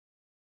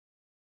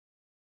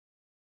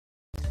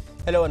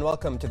Hello and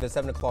welcome to the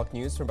 7 o'clock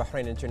news from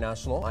Bahrain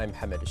International. I'm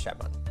Hamid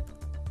Shaban.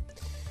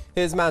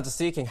 His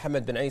Majesty King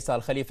Hamad bin Isa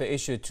Al Khalifa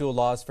issued two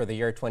laws for the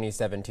year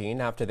 2017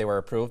 after they were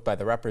approved by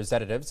the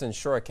representatives and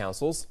shura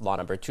councils. Law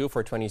number 2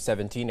 for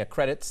 2017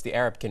 accredits the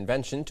Arab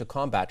Convention to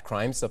combat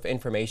crimes of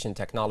information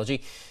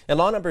technology, and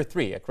law number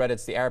 3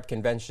 accredits the Arab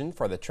Convention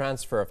for the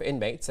transfer of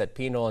inmates at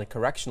penal and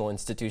correctional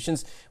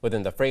institutions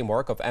within the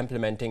framework of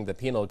implementing the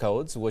penal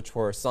codes, which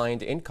were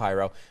signed in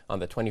Cairo on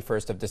the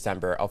 21st of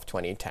December of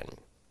 2010.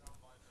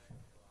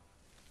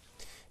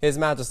 His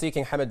Majesty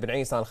King Hamad bin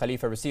Isa Al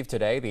Khalifa received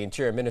today the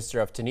Interior Minister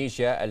of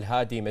Tunisia, Al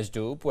Hadi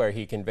Majdoub, where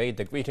he conveyed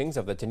the greetings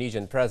of the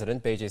Tunisian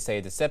President, Beji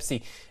Said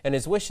Essebsi, and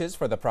his wishes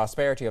for the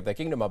prosperity of the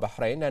Kingdom of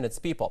Bahrain and its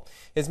people.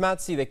 His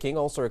Majesty the King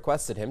also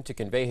requested him to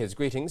convey his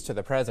greetings to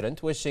the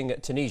President, wishing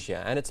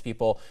Tunisia and its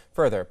people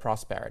further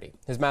prosperity.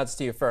 His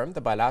Majesty affirmed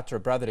the bilateral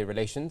brotherly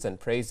relations and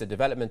praised the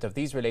development of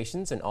these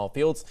relations in all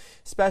fields,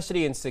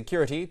 especially in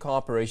security,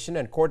 cooperation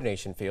and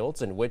coordination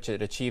fields in which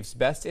it achieves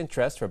best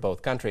interest for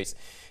both countries.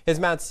 His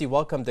Majesty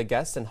welcomed the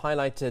guests and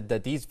highlighted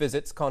that these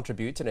visits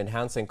contribute in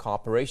enhancing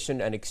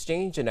cooperation and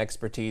exchange in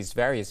expertise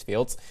various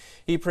fields.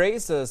 He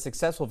praised the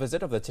successful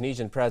visit of the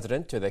Tunisian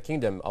President to the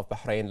Kingdom of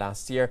Bahrain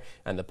last year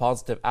and the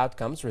positive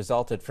outcomes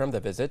resulted from the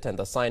visit and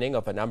the signing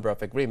of a number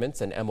of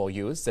agreements and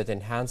MOUs that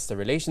enhance the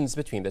relations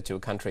between the two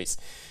countries.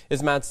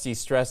 His Majesty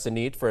stressed the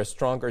need for a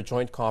stronger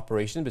joint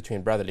cooperation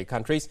between brotherly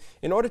countries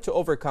in order to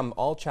overcome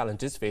all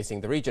challenges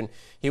facing the region.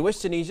 He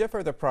wished Tunisia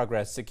further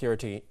progress,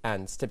 security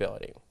and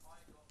stability.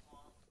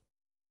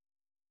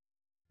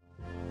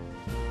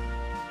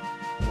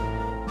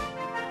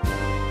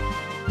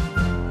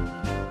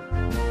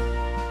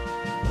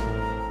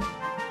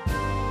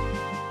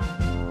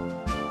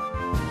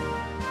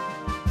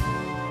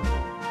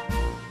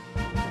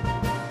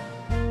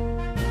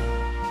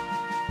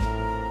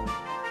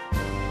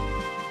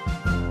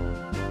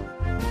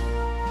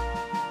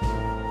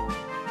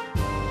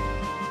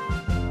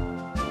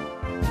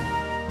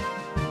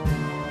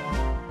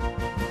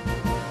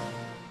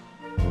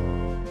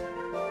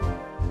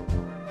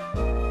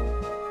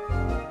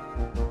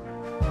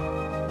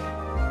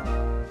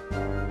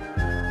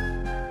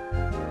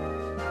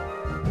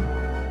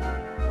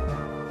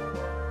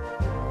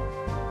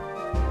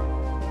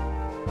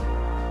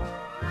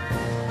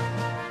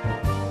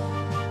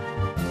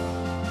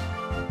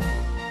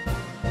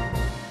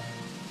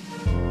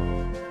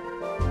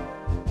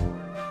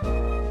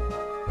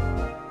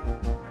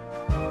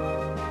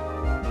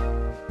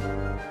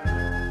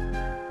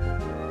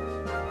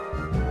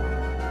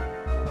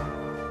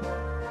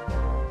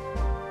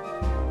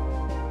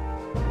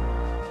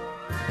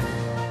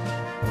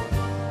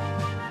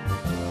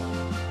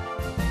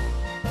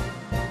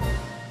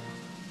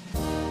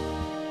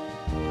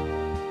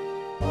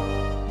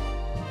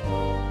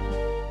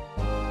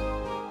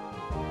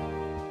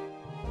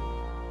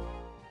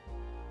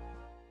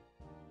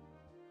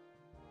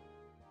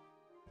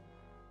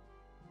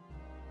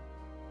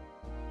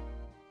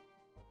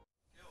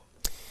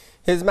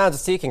 His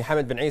Majesty King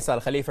Hamad bin Isa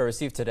Al Khalifa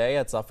received today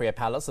at Zafriya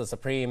Palace the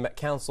Supreme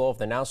Council of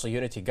the National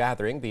Unity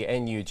Gathering, the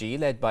NUG,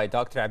 led by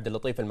Dr. Abdul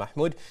Latif Al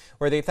Mahmoud,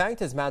 where they thanked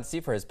His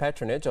Majesty for his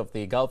patronage of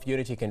the Gulf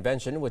Unity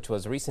Convention, which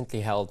was recently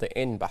held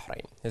in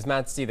Bahrain. His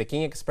Majesty the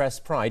King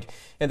expressed pride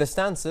in the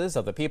stances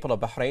of the people of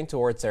Bahrain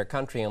towards their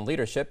country and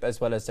leadership, as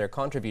well as their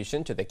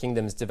contribution to the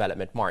kingdom's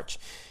development march.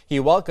 He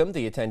welcomed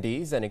the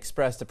attendees and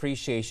expressed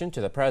appreciation to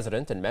the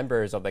President and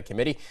members of the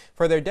committee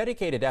for their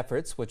dedicated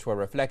efforts, which were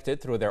reflected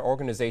through their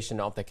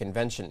organization of the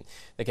convention.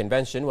 The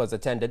convention was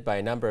attended by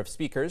a number of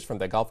speakers from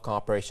the Gulf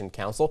Cooperation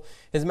Council.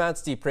 His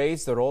Majesty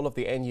praised the role of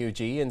the NUG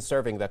in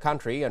serving the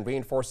country and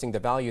reinforcing the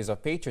values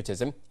of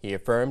patriotism. He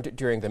affirmed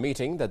during the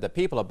meeting that the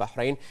people of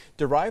Bahrain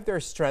derive their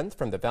strength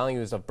from the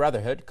values of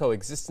brotherhood,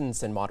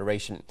 coexistence and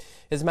moderation.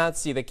 His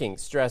Majesty the King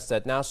stressed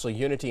that national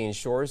unity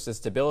ensures the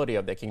stability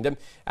of the kingdom,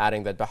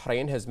 adding that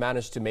Bahrain has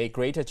managed to make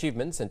great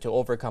achievements and to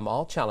overcome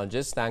all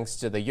challenges thanks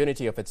to the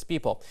unity of its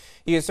people.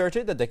 He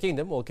asserted that the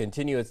kingdom will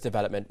continue its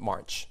development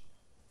march.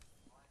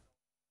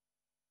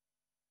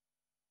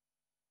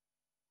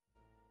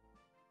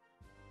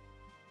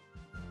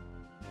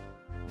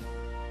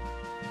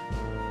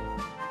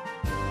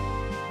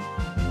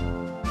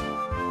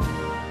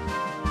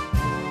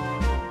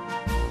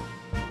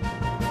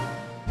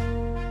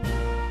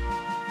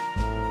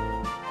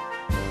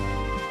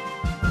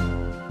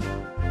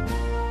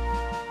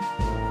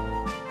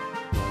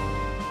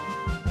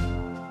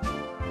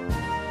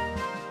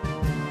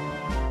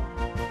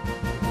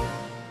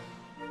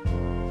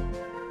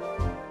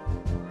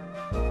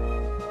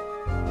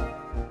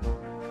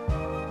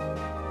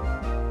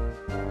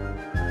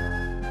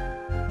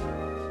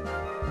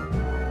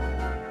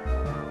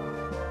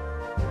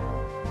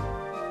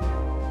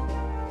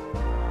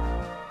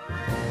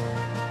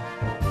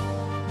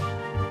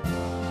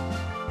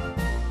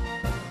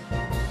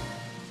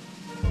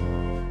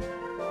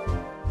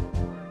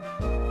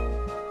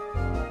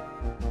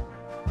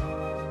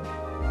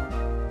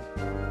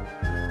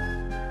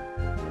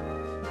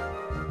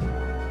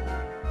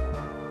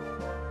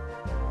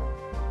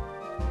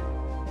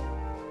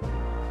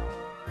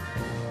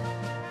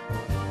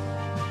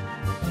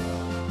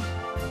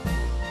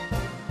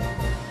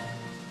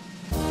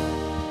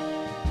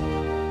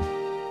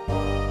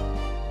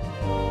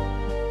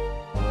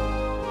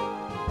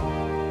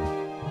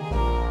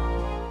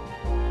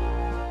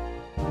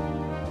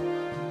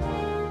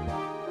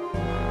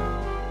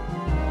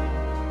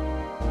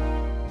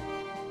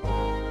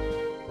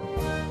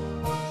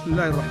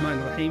 الله الرحمن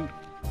الرحيم.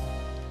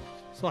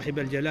 صاحب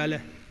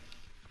الجلالة،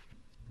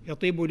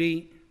 يطيب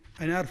لي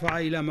أن أرفع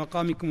إلى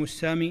مقامكم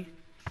السامي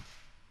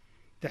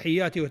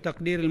تحياتي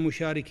وتقدير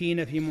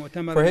المشاركين في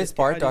مؤتمر. For his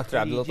part, Dr.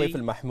 Abdulatif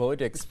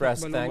al-Mahmoud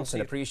expressed thanks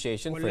and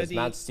appreciation for His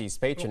Majesty's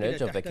patronage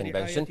of the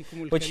convention,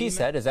 which he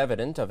said is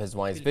evident of his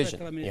wise vision.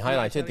 He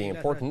highlighted the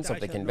importance of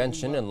the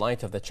convention in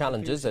light of the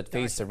challenges that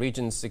face the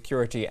region's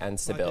security and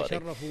stability.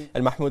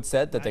 Al-Mahmoud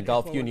said that the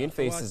Gulf Union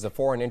faces a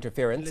foreign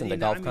interference in the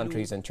Gulf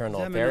countries'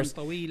 internal affairs.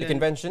 The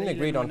convention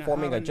agreed on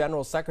forming a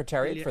general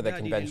secretariat for the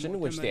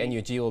convention, which the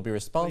NUG will be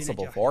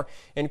responsible for,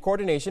 in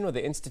coordination with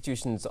the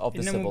institutions of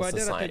the civil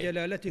society.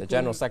 The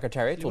General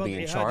Secretariat will be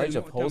in charge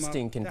of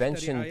hosting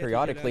convention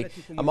periodically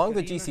among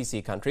the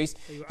GCC countries.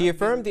 He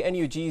affirmed the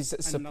NUG's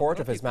support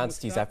of His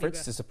Majesty's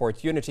efforts to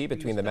support unity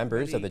between the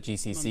members of the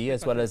GCC,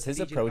 as well as his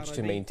approach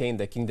to maintain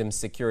the kingdom's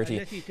security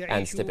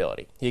and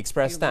stability. He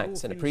expressed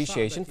thanks and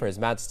appreciation for His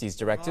Majesty's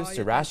directives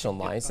to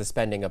rationalize the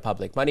spending of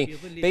public money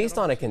based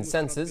on a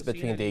consensus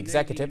between the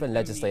executive and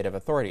legislative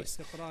authorities.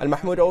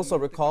 Al-Mahmoud also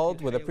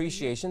recalled with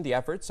appreciation the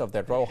efforts of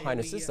their Royal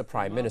Highnesses, the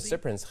Prime Minister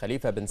Prince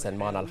Khalifa bin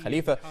Salman Al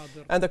Khalifa,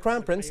 and the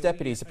Crown Prince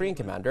Deputy Supreme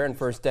Commander and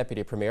First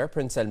Deputy Premier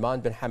Prince Salman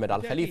bin Hamad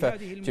Al Khalifa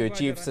to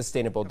achieve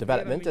sustainable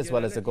development as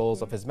well as the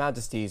goals of His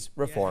Majesty's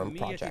reform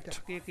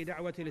project.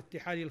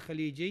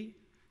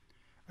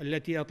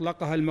 التي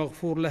أطلقها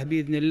المغفور له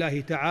بإذن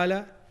الله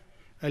تعالى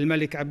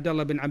الملك عبد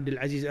الله بن عبد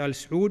العزيز آل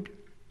سعود،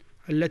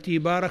 التي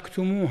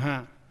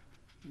باركتموها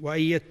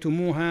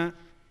وأيدتموها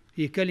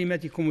في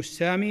كلمتكم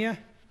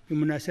السامية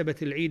بمناسبة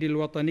العيد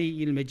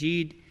الوطني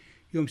المجيد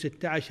يوم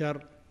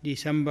 16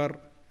 ديسمبر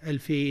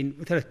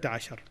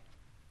 2013.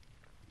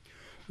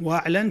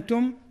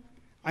 وأعلنتم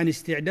عن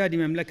استعداد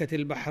مملكة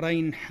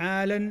البحرين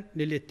حالا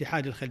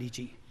للاتحاد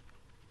الخليجي،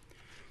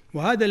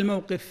 وهذا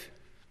الموقف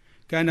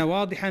كان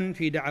واضحا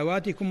في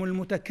دعواتكم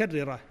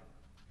المتكررة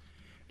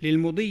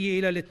للمضي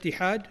إلى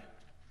الاتحاد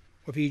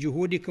وفي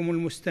جهودكم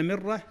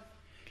المستمرة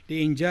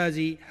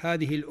لإنجاز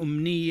هذه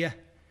الأمنية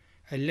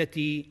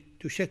التي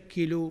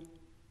تشكل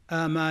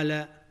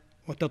آمال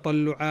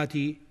وتطلعات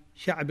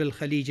شعب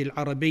الخليج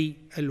العربي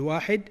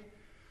الواحد،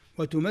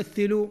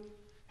 وتمثل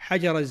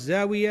حجر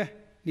الزاوية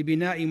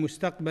لبناء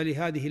مستقبل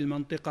هذه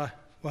المنطقة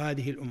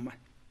وهذه الأمة.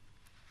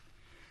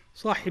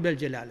 صاحب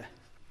الجلالة،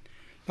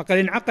 فقد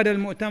انعقد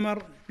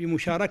المؤتمر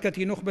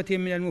بمشاركة نخبة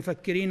من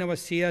المفكرين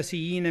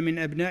والسياسيين من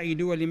أبناء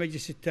دول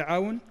مجلس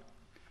التعاون،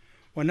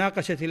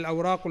 وناقشت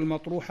الأوراق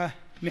المطروحة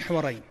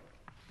محورين: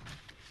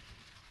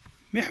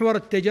 محور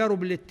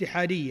التجارب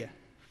الاتحادية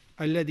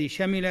الذي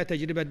شمل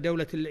تجربة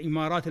دولة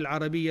الإمارات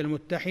العربية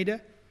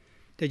المتحدة،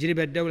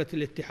 تجربة دولة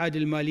الاتحاد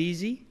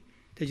الماليزي،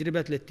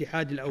 تجربة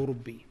الاتحاد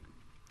الأوروبي.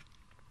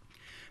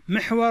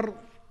 محور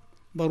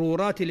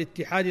ضرورات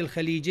الاتحاد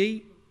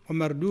الخليجي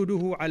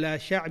ومردوده على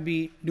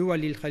شعب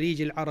دول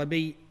الخليج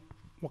العربي،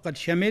 وقد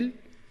شمل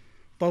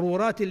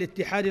ضرورات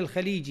الاتحاد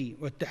الخليجي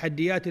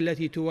والتحديات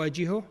التي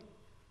تواجهه،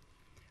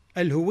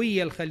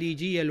 الهوية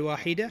الخليجية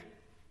الواحدة،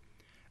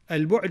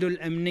 البعد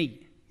الأمني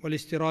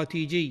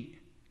والاستراتيجي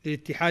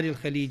للاتحاد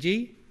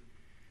الخليجي،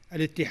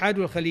 الاتحاد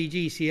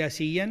الخليجي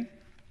سياسياً،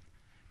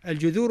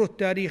 الجذور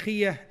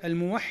التاريخية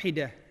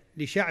الموحدة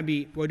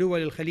لشعب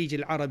ودول الخليج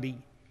العربي،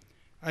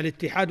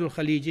 الاتحاد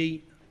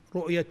الخليجي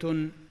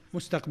رؤية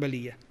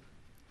مستقبلية.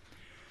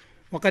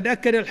 وقد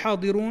أكد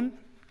الحاضرون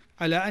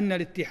على أن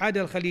الاتحاد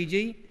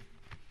الخليجي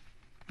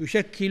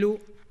يشكل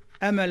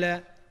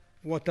أمل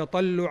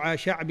وتطلع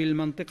شعب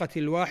المنطقة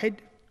الواحد،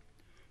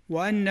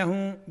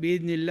 وأنه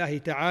بإذن الله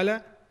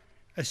تعالى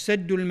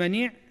السد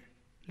المنيع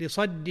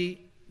لصد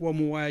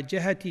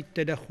ومواجهة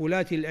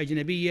التدخلات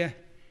الأجنبية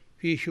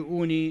في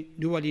شؤون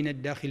دولنا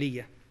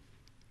الداخلية.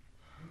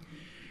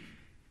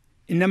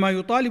 إنما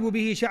يطالب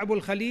به شعب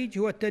الخليج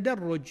هو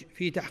التدرج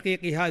في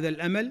تحقيق هذا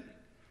الأمل،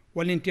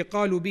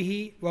 والانتقال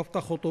به وفق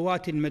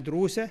خطوات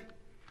مدروسة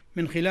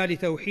من خلال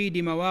توحيد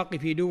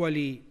مواقف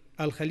دول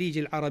الخليج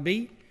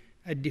العربي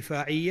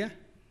الدفاعية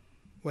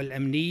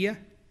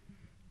والأمنية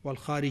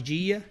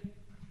والخارجية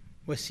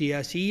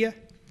والسياسية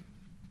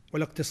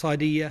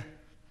والاقتصادية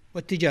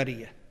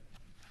والتجارية.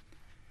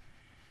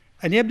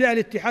 أن يبدأ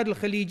الاتحاد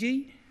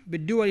الخليجي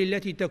بالدول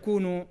التي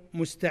تكون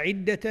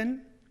مستعدة،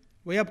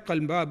 ويبقى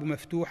الباب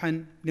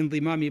مفتوحا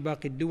لانضمام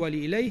باقي الدول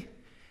إليه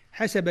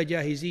حسب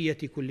جاهزية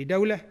كل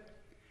دولة،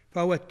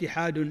 فهو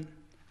اتحاد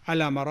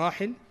على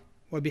مراحل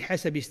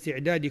وبحسب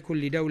استعداد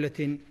كل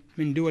دولة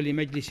من دول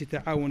مجلس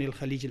تعاون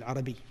الخليج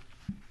العربي.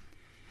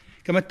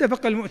 كما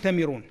اتفق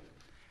المؤتمرون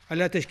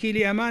على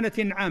تشكيل أمانة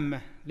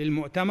عامة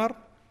للمؤتمر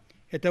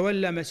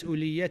يتولى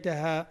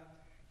مسؤوليتها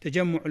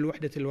تجمع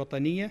الوحدة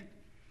الوطنية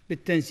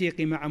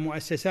بالتنسيق مع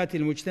مؤسسات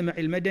المجتمع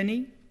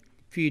المدني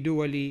في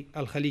دول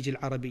الخليج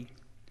العربي.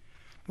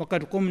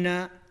 وقد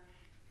قمنا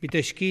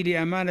بتشكيل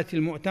أمانة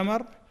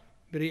المؤتمر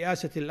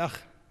برئاسة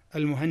الأخ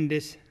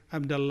المهندس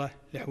عبد الله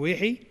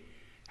الحويحي،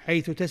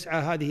 حيث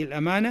تسعى هذه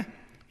الأمانة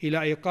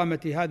إلى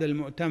إقامة هذا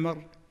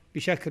المؤتمر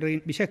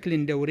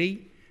بشكل دوري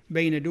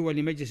بين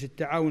دول مجلس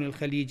التعاون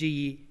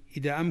الخليجي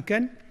إذا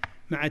أمكن،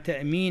 مع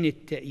تأمين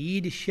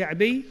التأييد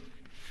الشعبي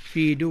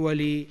في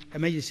دول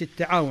مجلس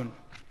التعاون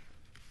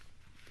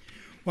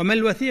وما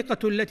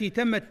الوثيقة التي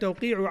تم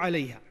التوقيع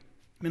عليها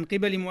من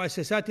قبل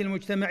مؤسسات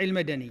المجتمع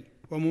المدني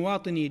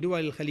ومواطني دول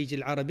الخليج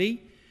العربي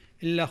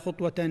إلا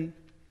خطوة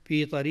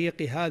في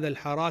طريق هذا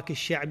الحراك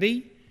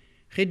الشعبي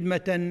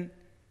خدمة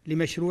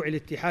لمشروع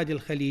الاتحاد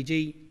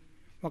الخليجي،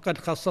 وقد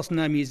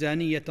خصصنا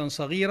ميزانية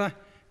صغيرة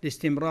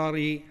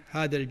لاستمرار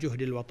هذا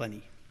الجهد الوطني.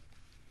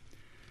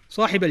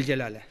 صاحب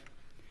الجلالة،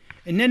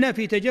 إننا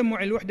في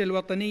تجمع الوحدة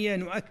الوطنية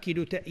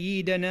نؤكد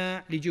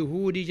تأييدنا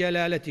لجهود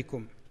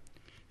جلالتكم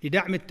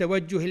لدعم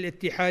التوجه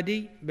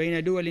الاتحادي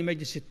بين دول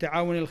مجلس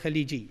التعاون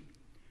الخليجي،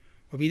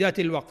 وفي ذات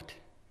الوقت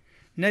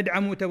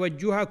ندعم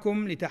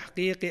توجهكم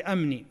لتحقيق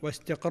أمن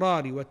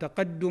واستقرار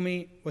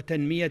وتقدم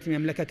وتنمية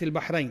مملكة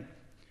البحرين،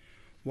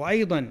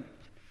 وأيضا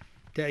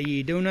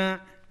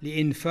تأييدنا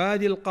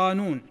لإنفاذ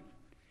القانون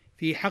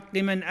في حق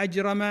من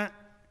أجرم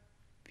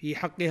في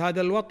حق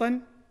هذا الوطن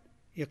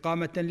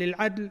إقامة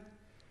للعدل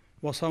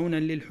وصونا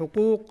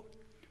للحقوق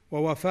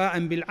ووفاء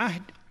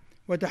بالعهد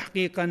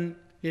وتحقيقا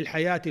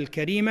للحياة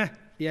الكريمة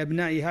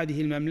لأبناء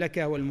هذه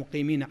المملكة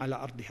والمقيمين على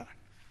أرضها.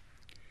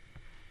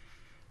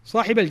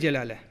 صاحب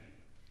الجلالة،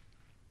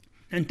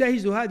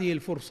 ننتهز هذه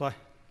الفرصة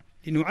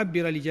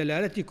لنعبر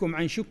لجلالتكم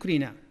عن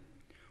شكرنا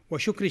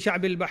وشكر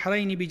شعب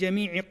البحرين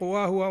بجميع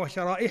قواه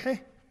وشرائحه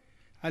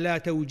على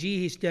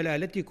توجيه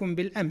جلالتكم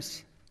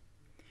بالأمس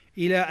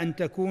إلى أن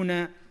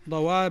تكون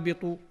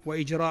ضوابط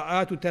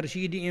وإجراءات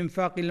ترشيد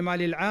إنفاق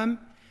المال العام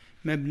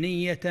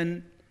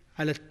مبنية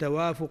على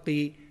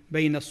التوافق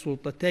بين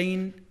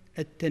السلطتين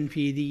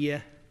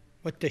التنفيذية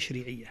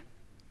والتشريعية،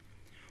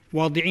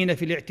 واضعين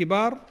في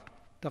الاعتبار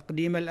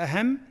تقديم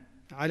الأهم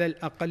على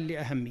الأقل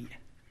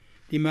أهمية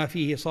لما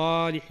فيه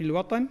صالح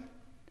الوطن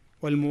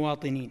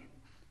والمواطنين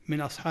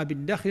من أصحاب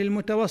الدخل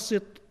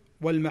المتوسط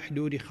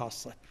والمحدود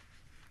خاصة.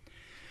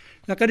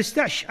 لقد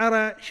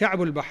استشعر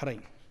شعب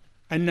البحرين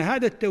أن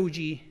هذا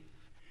التوجيه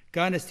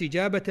كان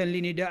استجابة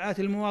لنداءات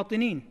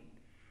المواطنين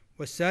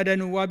والسادة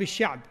نواب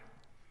الشعب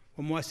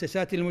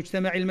ومؤسسات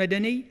المجتمع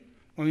المدني،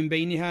 ومن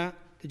بينها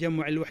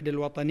تجمع الوحدة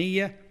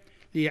الوطنية،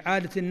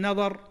 لإعادة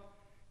النظر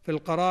في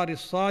القرار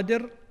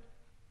الصادر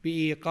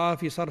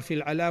بإيقاف صرف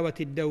العلاوة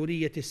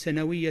الدورية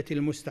السنوية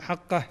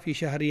المستحقة في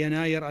شهر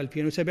يناير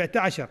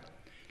 2017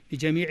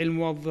 لجميع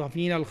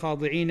الموظفين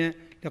الخاضعين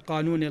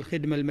لقانون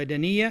الخدمة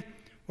المدنية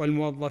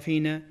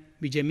والموظفين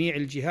بجميع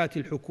الجهات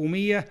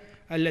الحكومية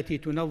التي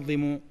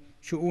تنظم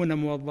شؤون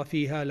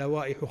موظفيها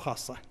لوائح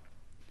خاصة.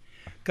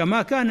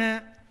 كما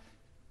كان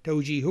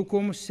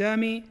توجيهكم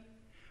السامي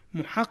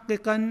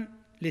محققا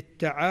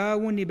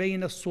للتعاون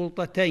بين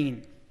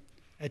السلطتين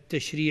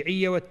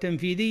التشريعية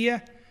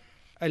والتنفيذية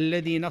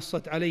الذي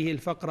نصت عليه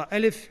الفقرة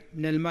ألف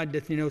من المادة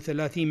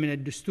 32 من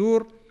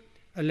الدستور،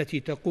 التي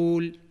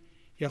تقول: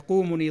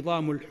 يقوم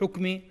نظام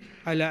الحكم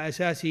على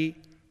أساس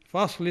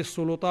فصل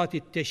السلطات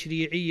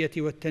التشريعية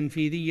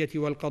والتنفيذية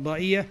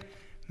والقضائية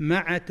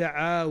مع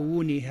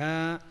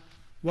تعاونها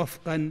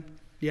وفقا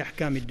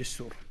لأحكام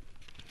الدستور.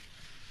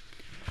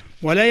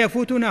 ولا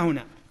يفوتنا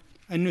هنا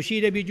أن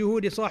نشيد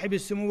بجهود صاحب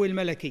السمو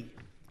الملكي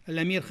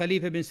الأمير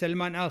خليفة بن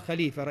سلمان آل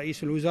خليفة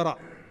رئيس الوزراء،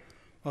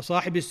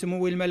 وصاحب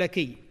السمو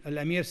الملكي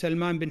الأمير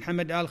سلمان بن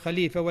حمد آل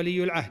خليفة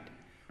ولي العهد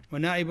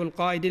ونائب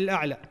القائد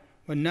الأعلى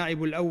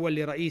والنائب الأول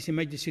لرئيس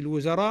مجلس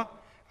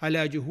الوزراء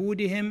على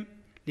جهودهم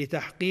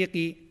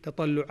لتحقيق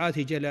تطلعات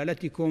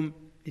جلالتكم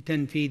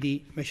لتنفيذ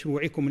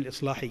مشروعكم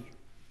الإصلاحي.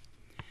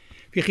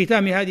 في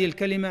ختام هذه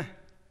الكلمة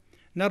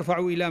نرفع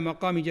إلى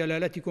مقام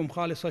جلالتكم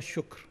خالص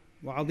الشكر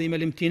وعظيم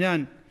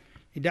الامتنان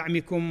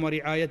لدعمكم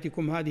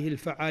ورعايتكم هذه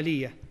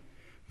الفعالية،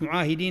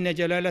 معاهدين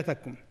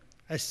جلالتكم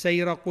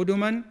السير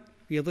قدما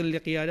في ظل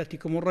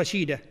قيادتكم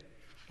الرشيدة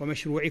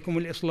ومشروعكم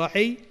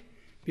الإصلاحي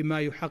بما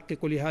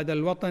يحقق لهذا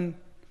الوطن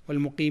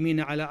والمقيمين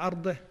على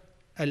أرضه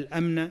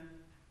الأمن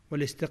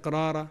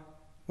والاستقرار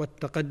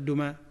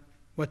والتقدم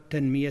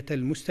والتنمية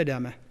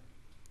المستدامة.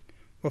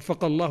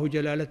 وفق الله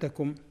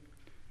جلالتكم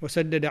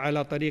وسدد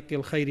على طريق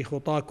الخير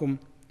خطاكم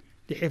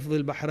لحفظ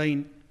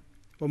البحرين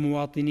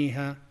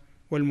ومواطنيها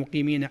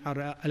والمقيمين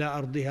على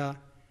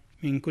أرضها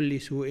من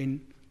كل سوء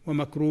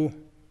ومكروه.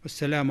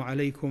 والسلام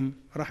عليكم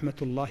ورحمة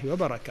الله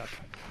وبركاته.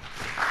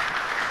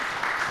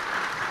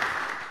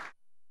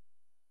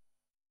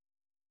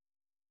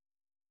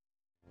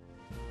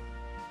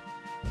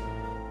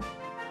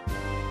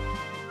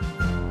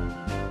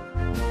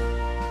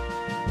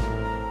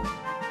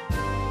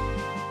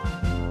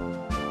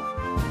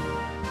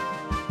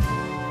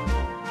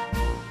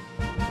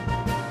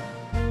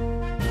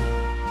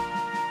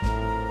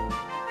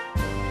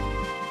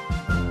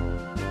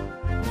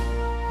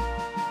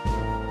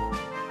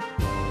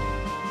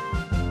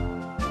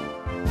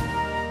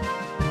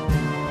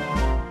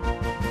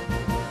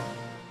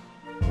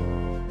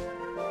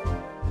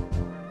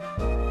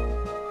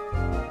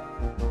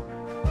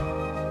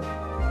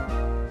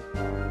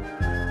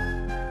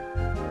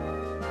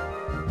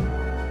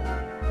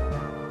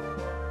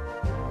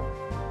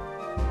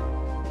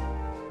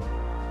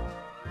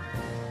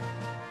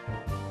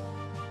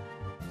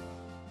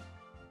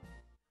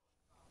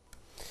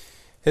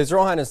 His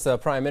Royal Highness the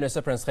Prime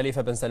Minister Prince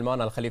Khalifa bin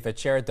Salman Al Khalifa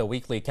chaired the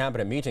weekly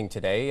cabinet meeting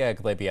today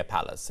at Glebia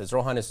Palace. His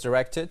Royal Highness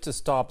directed to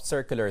stop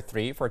Circular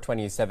 3 for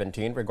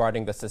 2017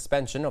 regarding the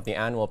suspension of the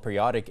annual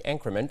periodic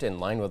increment in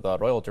line with the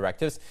royal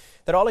directives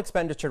that all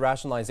expenditure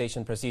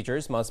rationalization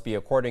procedures must be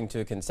according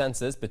to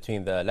consensus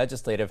between the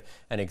legislative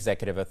and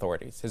executive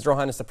authorities. His Royal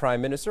Highness the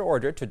Prime Minister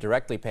ordered to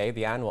directly pay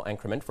the annual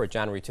increment for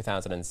January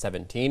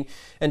 2017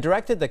 and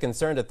directed the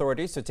concerned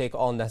authorities to take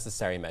all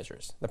necessary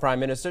measures. The Prime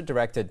Minister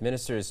directed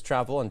ministers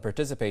travel and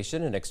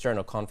participation in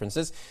external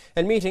conferences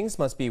and meetings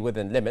must be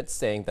within limits,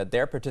 saying that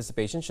their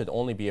participation should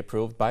only be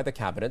approved by the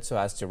cabinet so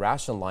as to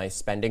rationalize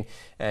spending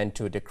and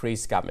to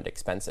decrease government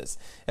expenses.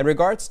 In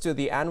regards to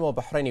the annual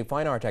Bahraini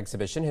Fine Art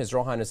exhibition, His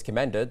Royal Highness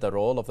commended the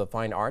role of the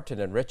fine art in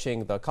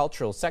enriching the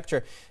cultural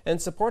sector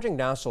and supporting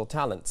national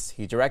talents.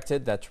 He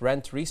directed that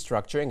rent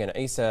restructuring in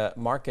Isa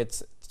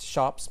markets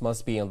shops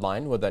must be in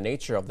line with the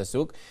nature of the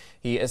souk.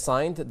 He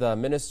assigned the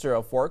Minister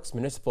of Works,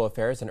 Municipal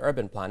Affairs and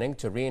Urban Planning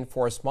to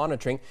reinforce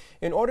monitoring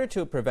in order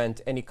to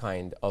prevent any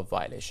kind of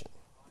violation.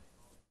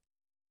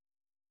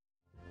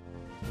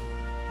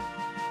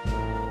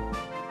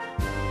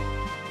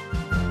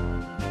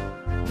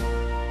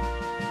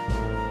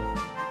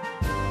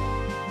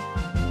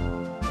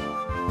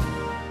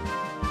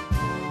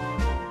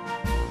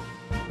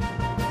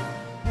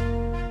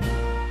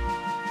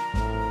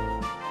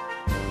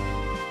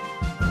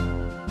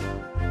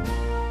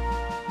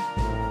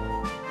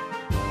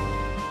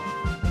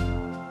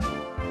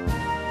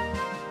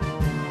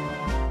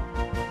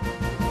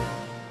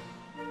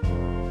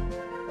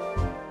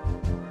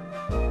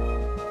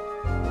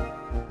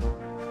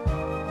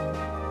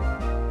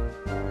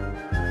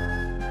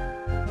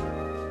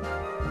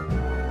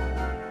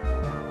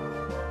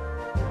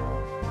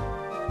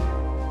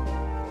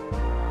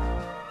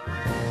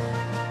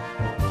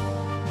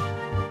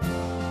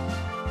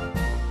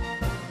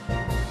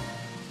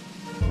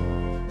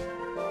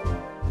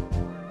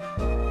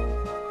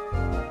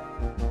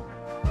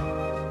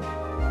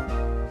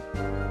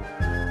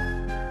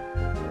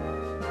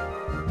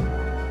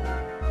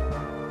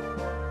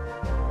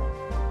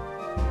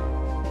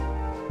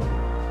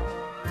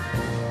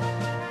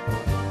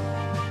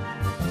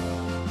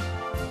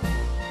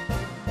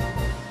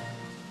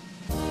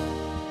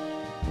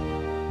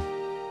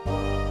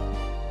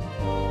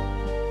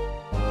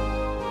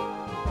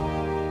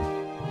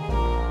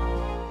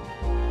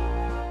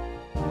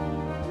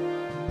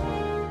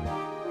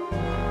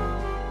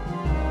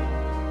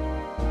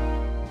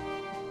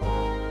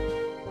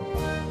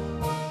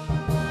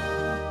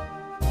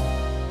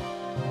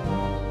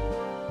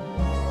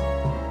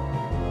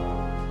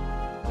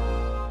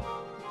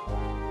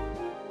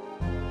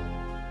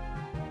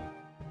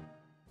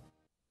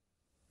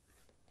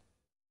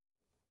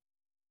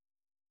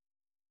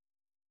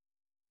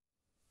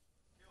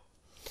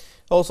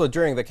 Also,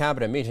 during the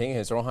cabinet meeting,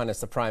 His Royal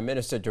Highness the Prime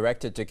Minister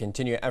directed to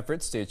continue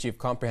efforts to achieve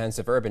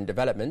comprehensive urban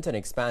development and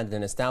expand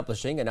in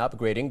establishing and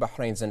upgrading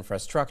Bahrain's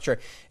infrastructure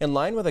in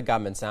line with the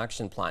government's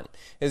action plan.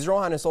 His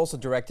Royal Highness also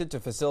directed to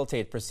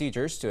facilitate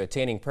procedures to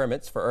attaining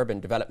permits for urban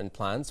development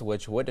plans,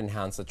 which would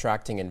enhance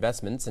attracting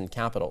investments and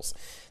capitals.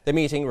 The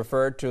meeting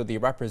referred to the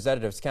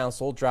Representatives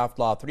Council Draft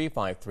Law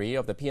 353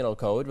 of the Penal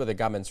Code with the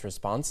government's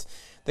response.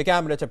 The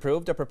cabinet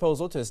approved a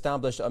proposal to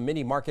establish a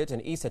mini market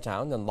in Isa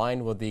Town in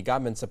line with the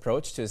government's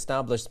approach to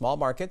establish small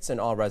markets in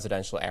all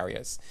residential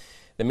areas.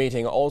 The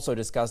meeting also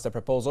discussed a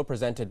proposal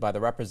presented by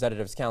the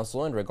Representatives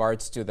Council in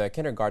regards to the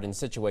kindergarten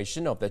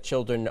situation of the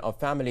children of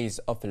families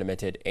of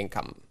limited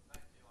income.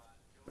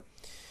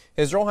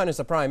 His Royal Highness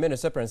the Prime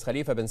Minister Prince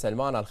Khalifa bin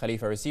Salman Al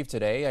Khalifa received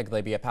today at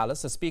Glebia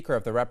Palace the Speaker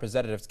of the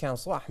Representatives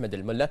Council Ahmed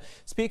Al Mullah,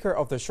 Speaker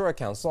of the Shura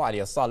Council Ali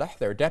Al Saleh,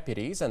 their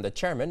deputies, and the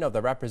Chairman of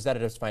the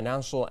Representatives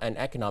Financial and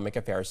Economic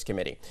Affairs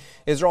Committee.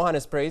 His Royal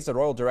Highness praised the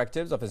royal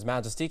directives of His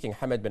Majesty King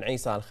Hamad bin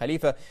Isa Al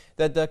Khalifa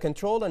that the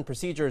control and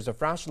procedures of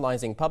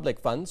rationalizing public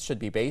funds should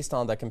be based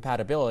on the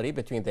compatibility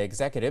between the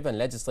executive and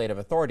legislative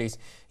authorities.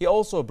 He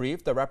also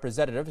briefed the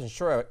representative and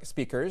Shura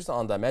speakers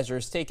on the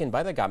measures taken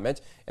by the government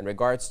in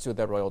regards to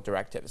the royal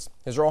directives.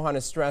 His Royal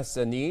Highness stressed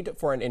the need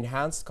for an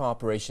enhanced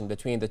cooperation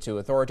between the two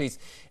authorities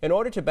in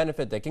order to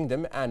benefit the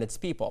kingdom and its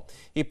people.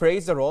 He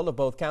praised the role of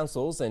both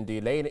councils in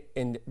dealing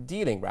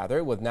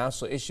with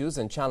national issues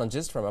and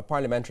challenges from a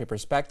parliamentary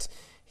perspective.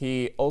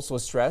 He also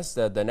stressed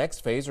that the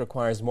next phase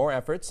requires more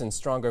efforts and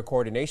stronger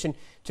coordination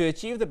to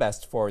achieve the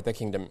best for the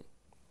kingdom.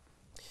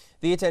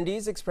 The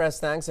attendees expressed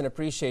thanks and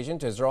appreciation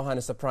to His Royal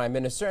Highness the Prime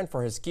Minister and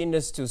for his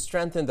keenness to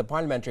strengthen the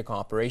parliamentary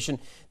cooperation.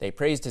 They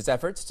praised his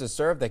efforts to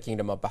serve the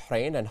Kingdom of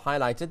Bahrain and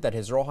highlighted that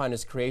His Royal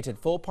Highness created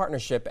full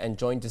partnership and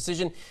joint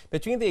decision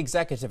between the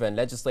executive and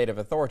legislative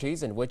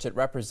authorities, in which it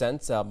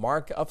represents a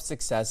mark of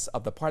success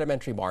of the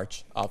parliamentary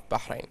march of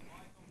Bahrain.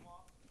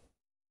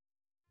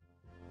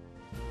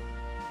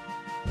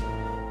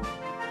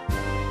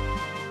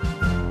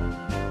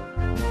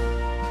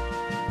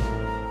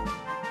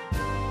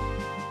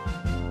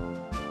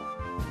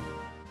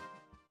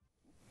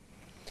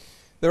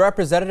 The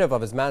representative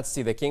of His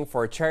Majesty the King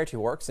for Charity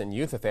Works and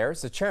Youth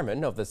Affairs, the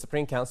chairman of the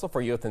Supreme Council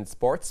for Youth and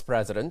Sports,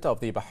 president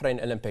of the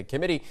Bahrain Olympic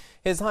Committee,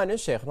 His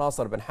Highness Sheikh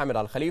Nasser bin Hamad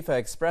Al Khalifa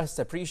expressed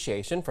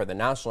appreciation for the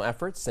national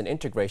efforts and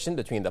integration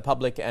between the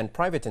public and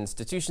private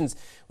institutions,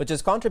 which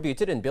has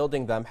contributed in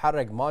building the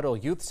Muharraq Model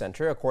Youth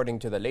Center according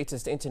to the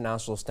latest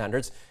international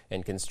standards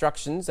in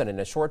constructions and in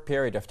a short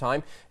period of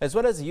time, as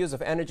well as the use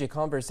of energy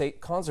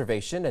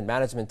conservation and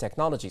management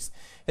technologies.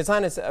 His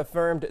Highness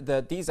affirmed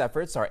that these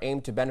efforts are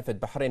aimed to benefit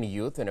Bahraini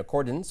youth in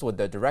accordance with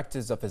the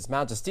directives of His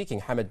Majesty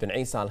King Hamad bin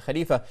Isa Al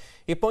Khalifa.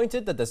 He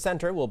pointed that the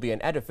center will be an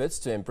edifice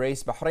to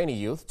embrace Bahraini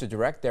youth to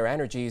direct their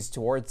energies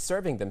towards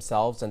serving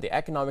themselves and the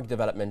economic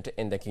development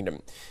in the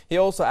kingdom. He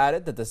also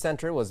added that the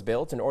center was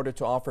built in order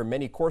to offer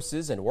many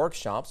courses and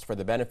workshops for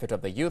the benefit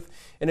of the youth,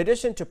 in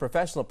addition to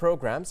professional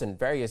programs in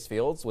various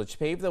fields which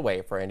pave the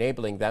way for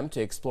enabling them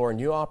to explore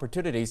new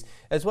opportunities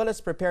as well as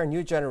prepare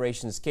new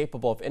generations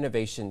capable of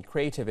innovation,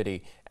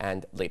 creativity,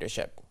 and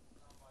leadership.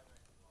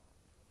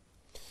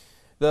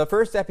 The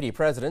first Deputy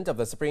President of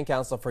the Supreme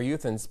Council for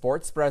Youth and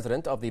Sports,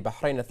 President of the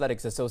Bahrain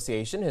Athletics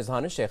Association, His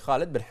Highness Sheikh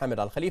Khalid bin Hamad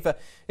Al Khalifa,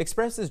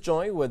 expressed his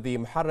joy with the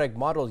Muharraq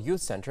Model Youth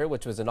Center,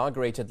 which was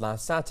inaugurated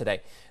last Saturday.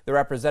 The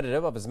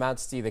representative of His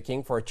Majesty the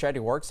King for Charity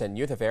Works and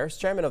Youth Affairs,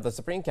 Chairman of the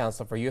Supreme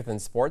Council for Youth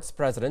and Sports,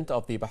 President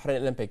of the Bahrain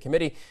Olympic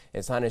Committee,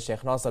 His Highness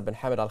Sheikh Nasser bin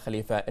Hamad Al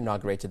Khalifa,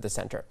 inaugurated the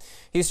center.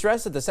 He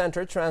stressed that the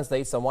center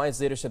translates the wise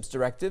leadership's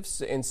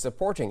directives in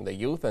supporting the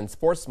youth and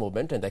sports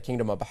movement in the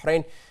Kingdom of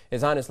Bahrain.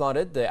 His Highness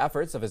lauded the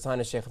efforts of His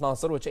Highness Sheikh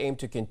Nasser, which aim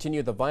to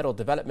continue the vital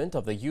development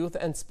of the youth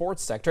and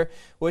sports sector,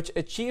 which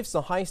achieves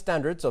the high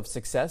standards of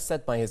success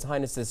set by His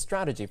Highness's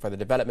strategy for the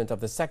development of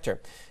the sector.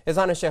 His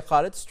Highness Sheikh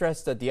Khalid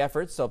stressed that the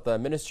efforts of the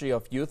Ministry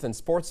of Youth and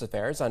Sports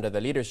Affairs under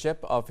the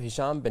leadership of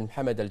Hisham bin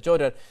Hamad Al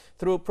Jodar,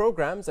 through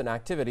programs and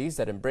activities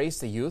that embrace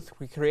the youth,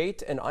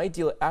 create an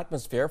ideal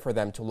atmosphere for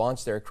them to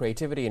launch their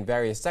creativity in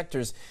various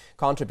sectors,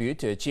 contribute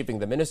to achieving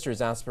the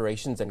Minister's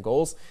aspirations and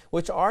goals,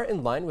 which are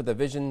in line with the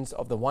visions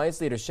of the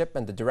wise leadership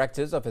and the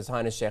directives of His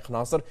Highness Sheikh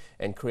Nasser,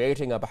 and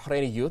creating a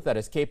Bahraini youth that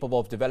is capable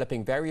of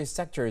developing various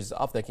sectors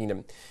of the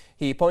kingdom.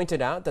 He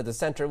pointed out that the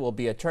center will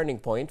be a turning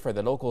point for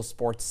the local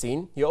sports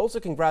scene. He also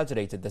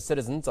congratulated the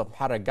citizens of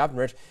Muharraq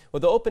Governorate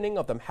with the opening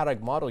of the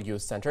Muharraq Model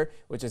Youth Center,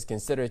 which is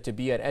considered to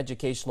be an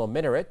educational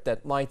minaret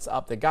that lights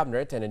up the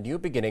governorate and a new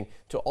beginning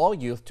to all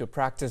youth to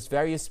practice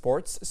various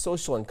sports,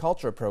 social and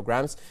cultural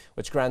programs,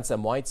 which grants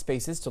them wide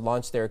spaces to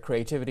launch their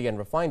creativity and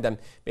refine them,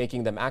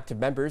 making them active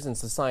members in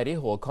society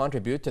who will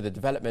contribute to the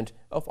development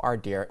of our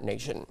dear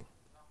nation.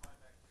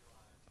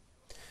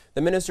 The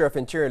Minister of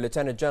Interior,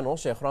 Lieutenant General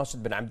Sheikh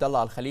Rashid bin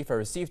Abdullah Al Khalifa,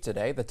 received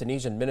today the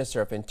Tunisian Minister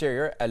of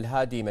Interior Al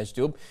Hadi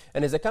Majdoub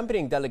and his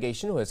accompanying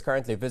delegation, who is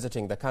currently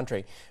visiting the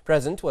country.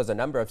 Present was a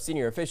number of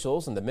senior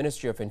officials in the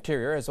Ministry of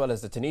Interior as well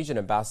as the Tunisian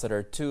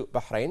ambassador to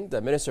Bahrain. The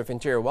Minister of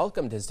Interior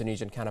welcomed his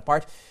Tunisian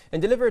counterpart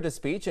and delivered a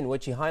speech in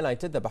which he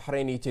highlighted the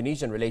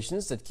Bahraini-Tunisian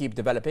relations that keep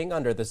developing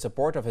under the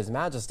support of His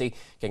Majesty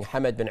King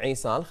Hamad bin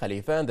Isa Al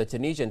Khalifa and the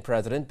Tunisian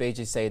President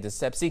Beji Said Al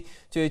Sebsi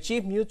to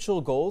achieve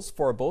mutual goals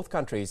for both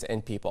countries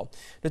and people.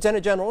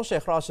 Lieutenant General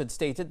Sheikh Rashid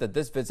stated that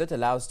this visit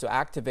allows to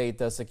activate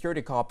the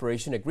Security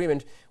Cooperation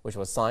Agreement, which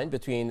was signed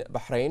between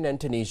Bahrain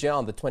and Tunisia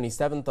on the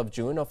 27th of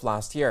June of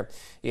last year.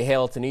 He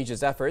hailed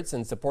Tunisia's efforts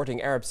in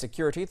supporting Arab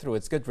security through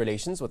its good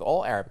relations with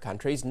all Arab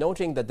countries,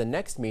 noting that the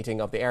next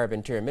meeting of the Arab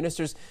Interior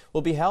Ministers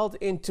will be held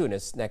in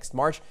Tunis next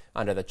March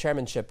under the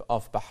chairmanship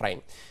of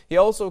Bahrain. He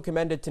also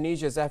commended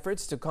Tunisia's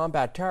efforts to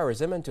combat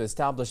terrorism and to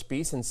establish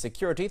peace and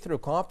security through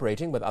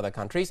cooperating with other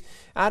countries,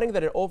 adding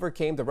that it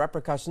overcame the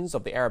repercussions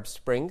of the Arab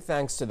Spring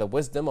thanks to the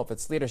wisdom of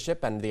its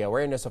leadership and the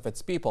awareness of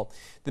its people.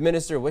 The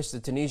minister wished the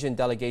Tunisian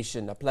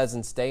delegation a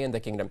pleasant stay in the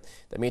kingdom.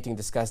 The meeting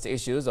discussed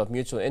issues of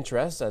mutual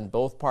interest and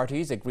both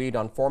parties agreed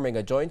on forming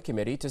a joint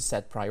committee to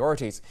set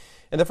priorities.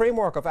 In the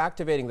framework of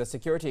activating the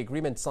security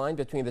agreement signed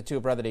between the two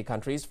brotherly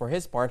countries, for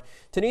his part,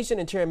 Tunisian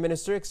Interior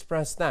Minister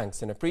expressed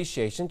thanks and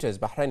appreciation to his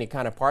Bahraini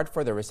counterpart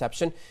for the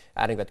reception,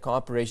 adding that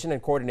cooperation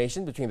and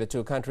coordination between the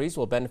two countries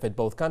will benefit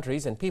both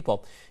countries and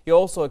people. He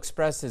also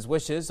expressed his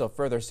wishes of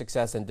further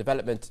success and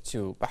development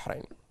to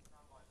Bahrain.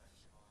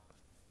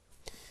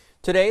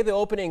 Today, the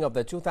opening of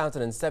the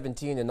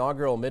 2017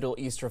 inaugural Middle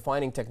East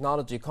Refining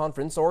Technology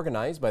Conference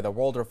organized by the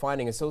World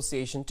Refining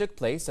Association took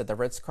place at the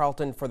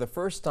Ritz-Carlton for the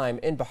first time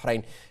in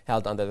Bahrain,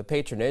 held under the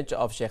patronage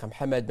of Sheikh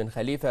Mohammed bin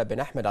Khalifa bin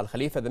Ahmed Al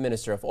Khalifa, the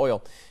Minister of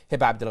Oil.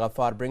 Hiba Abdel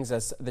Ghaffar brings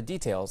us the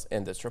details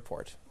in this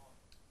report.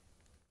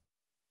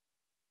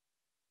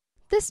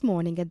 This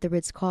morning at the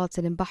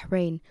Ritz-Carlton in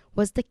Bahrain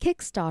was the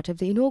kickstart of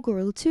the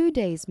inaugural 2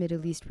 days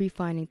Middle East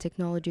Refining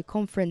Technology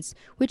Conference,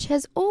 which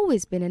has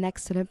always been an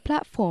excellent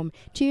platform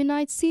to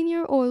unite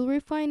senior oil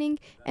refining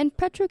and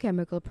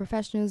petrochemical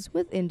professionals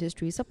with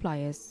industry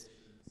suppliers.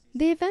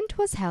 The event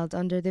was held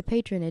under the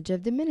patronage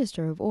of the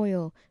Minister of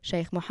Oil,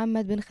 Sheikh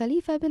Mohammed bin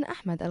Khalifa bin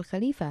Ahmed Al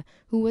Khalifa,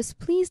 who was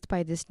pleased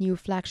by this new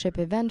flagship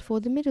event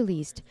for the Middle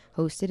East,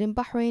 hosted in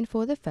Bahrain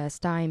for the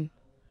first time.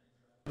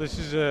 This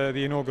is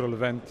the inaugural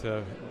event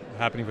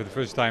happening for the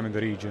first time in the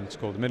region. It's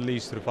called the Middle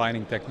East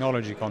Refining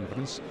Technology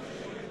Conference.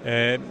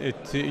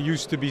 It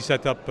used to be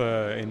set up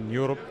in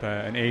Europe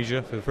and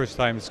Asia. For the first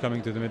time it's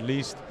coming to the Middle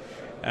East,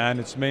 and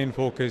its main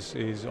focus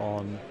is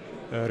on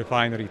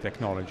refinery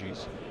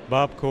technologies.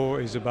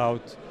 Babco is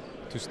about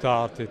to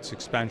start its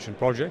expansion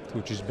project,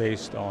 which is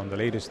based on the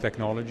latest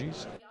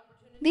technologies.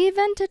 The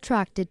event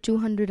attracted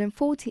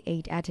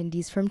 248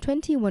 attendees from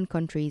 21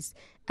 countries,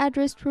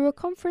 addressed through a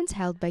conference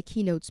held by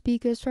keynote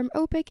speakers from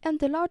OPEC and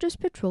the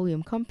largest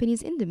petroleum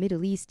companies in the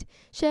Middle East,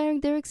 sharing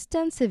their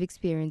extensive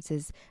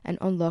experiences and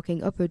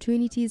unlocking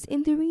opportunities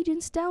in the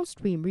region's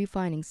downstream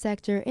refining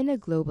sector in a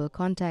global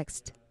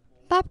context.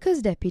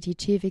 Babco's Deputy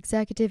Chief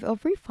Executive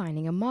of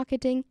Refining and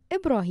Marketing,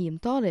 Ibrahim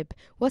Talib,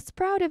 was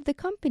proud of the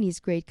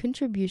company's great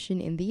contribution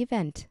in the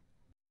event.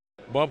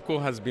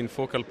 Babco has been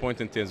focal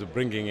point in terms of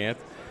bringing it,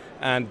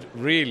 and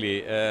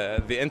really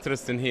the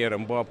interest in here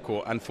in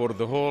Babco and for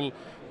the whole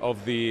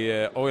of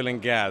the oil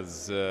and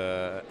gas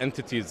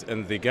entities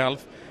in the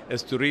Gulf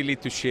is to really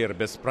to share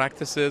best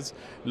practices,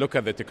 look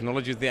at the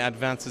technologies, the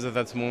advances at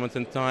that moment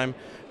in time,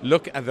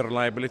 look at the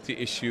reliability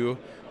issue,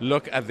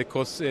 look at the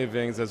cost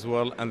savings as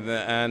well,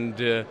 and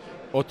the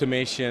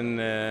automation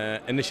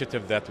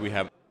initiative that we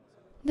have.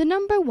 The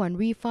 #1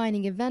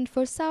 refining event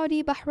for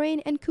Saudi,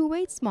 Bahrain and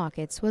Kuwait's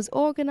markets was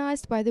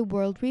organized by the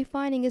World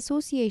Refining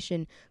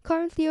Association,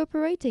 currently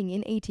operating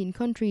in 18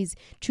 countries,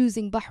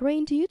 choosing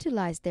Bahrain to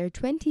utilize their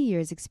 20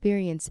 years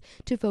experience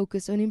to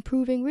focus on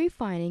improving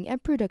refining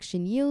and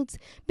production yields,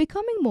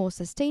 becoming more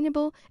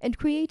sustainable and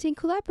creating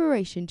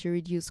collaboration to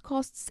reduce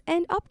costs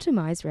and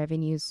optimize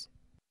revenues.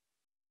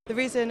 The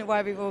reason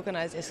why we've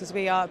organised this is because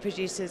we are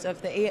producers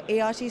of the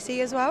ERTC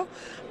as well,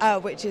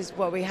 which is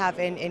what we have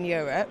in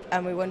Europe,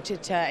 and we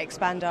wanted to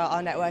expand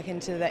our network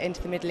into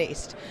the Middle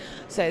East.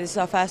 So this is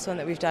our first one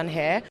that we've done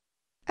here.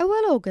 A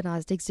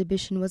well-organised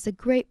exhibition was a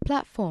great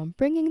platform,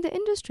 bringing the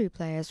industry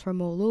players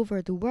from all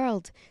over the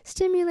world,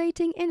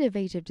 stimulating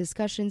innovative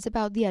discussions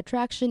about the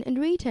attraction and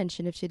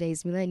retention of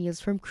today's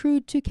millennials from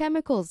crude to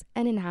chemicals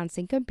and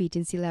enhancing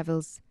competency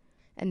levels.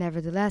 And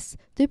nevertheless,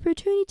 the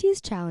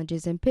opportunities,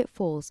 challenges and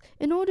pitfalls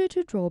in order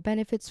to draw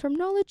benefits from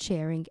knowledge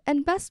sharing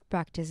and best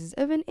practices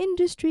of an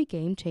industry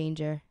game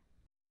changer.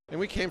 And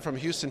we came from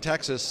Houston,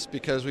 Texas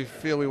because we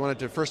feel we wanted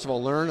to first of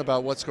all learn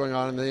about what's going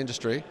on in the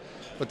industry,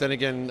 but then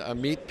again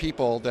meet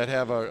people that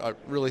have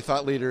really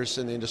thought leaders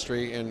in the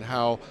industry and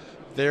how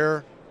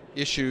their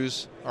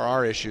issues are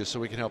our issues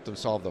so we can help them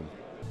solve them.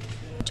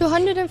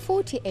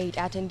 248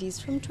 attendees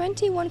from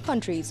 21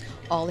 countries,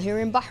 all here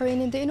in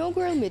Bahrain in the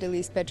inaugural Middle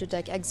East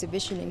Petrotech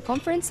Exhibition and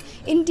Conference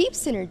in deep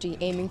synergy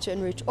aiming to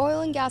enrich oil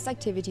and gas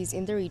activities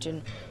in the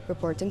region.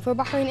 Reporting for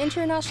Bahrain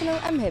International,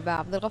 I'm Hiba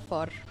Abdel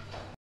Ghaffar.